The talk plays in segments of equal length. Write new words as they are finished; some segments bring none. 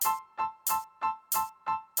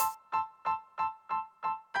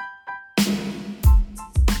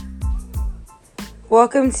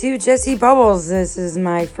Welcome to Jesse Bubbles. This is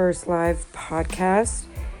my first live podcast.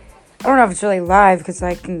 I don't know if it's really live because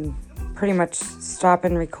I can pretty much stop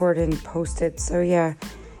and record and post it. So yeah,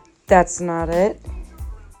 that's not it.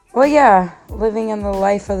 Well, yeah, living in the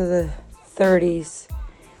life of the 30s,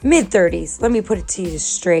 mid-30s. Let me put it to you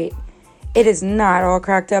straight. It is not all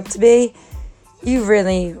cracked up to be. You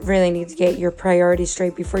really, really need to get your priorities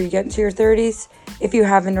straight before you get into your 30s. If you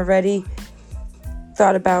haven't already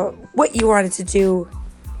thought about what you wanted to do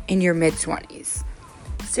in your mid-20s.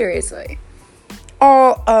 Seriously.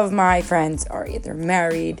 All of my friends are either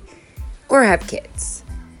married or have kids.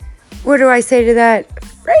 What do I say to that?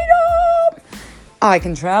 Freedom! I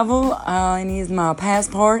can travel. All I need is my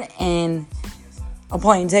passport and a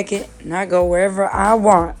plane ticket, and I go wherever I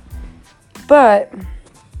want. But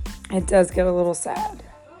it does get a little sad.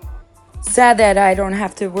 Sad that I don't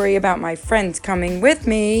have to worry about my friends coming with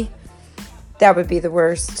me. That would be the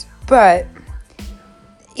worst. But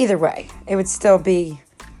either way, it would still be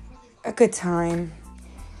a good time.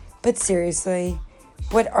 But seriously,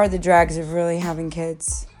 what are the drags of really having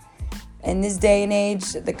kids? In this day and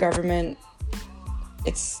age, the government,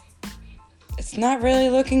 it's not really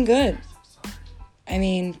looking good. I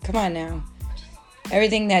mean, come on now.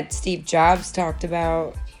 Everything that Steve Jobs talked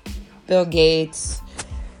about, Bill Gates,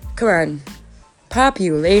 come on.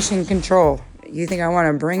 Population control. You think I want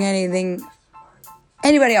to bring anybody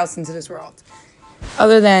else into this world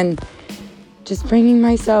other than just bringing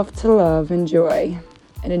myself to love and joy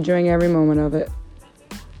and enjoying every moment of it?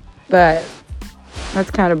 But that's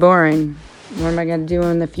kind of boring. What am I going to do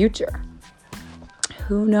in the future?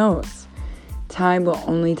 Who knows? Time will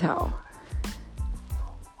only tell.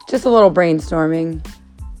 Just a little brainstorming.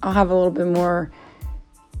 I'll have a little bit more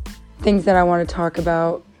things that I want to talk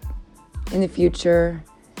about in the future.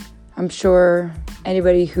 I'm sure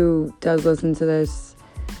anybody who does listen to this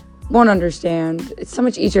won't understand. It's so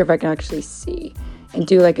much easier if I can actually see and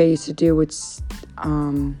do like I used to do with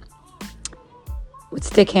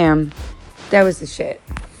Stickam. That was the shit.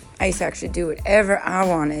 I used to actually do whatever I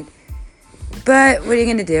wanted. But what are you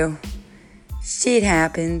gonna do? Shit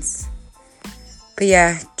happens. But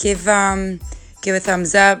yeah, give a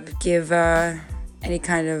thumbs up, give any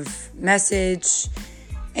kind of message,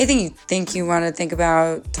 anything you think you want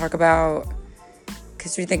to talk about,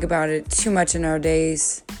 because we think about it too much in our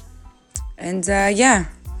days. And yeah,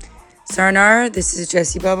 sayonara, this is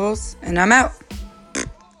Jesse Bubbles, and I'm out.